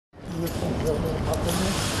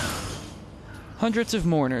Hundreds of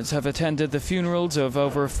mourners have attended the funerals of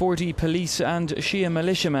over 40 police and Shia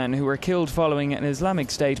militiamen who were killed following an Islamic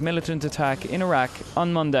State militant attack in Iraq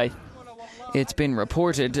on Monday. It's been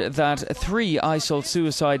reported that 3 ISIL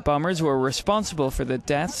suicide bombers were responsible for the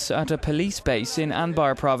deaths at a police base in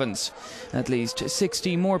Anbar province. At least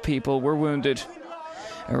 60 more people were wounded.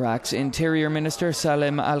 Iraq's Interior Minister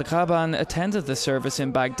Salem al Ghabban attended the service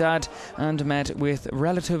in Baghdad and met with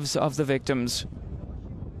relatives of the victims.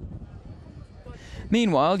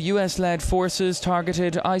 Meanwhile, US-led forces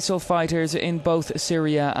targeted ISIL fighters in both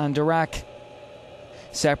Syria and Iraq.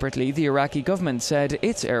 Separately, the Iraqi government said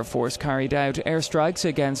its air force carried out airstrikes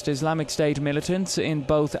against Islamic State militants in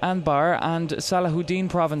both Anbar and Salahuddin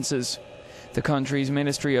provinces. The country's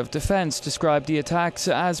Ministry of Defence described the attacks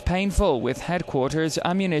as painful, with headquarters,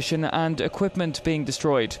 ammunition and equipment being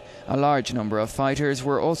destroyed. A large number of fighters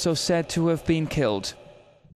were also said to have been killed.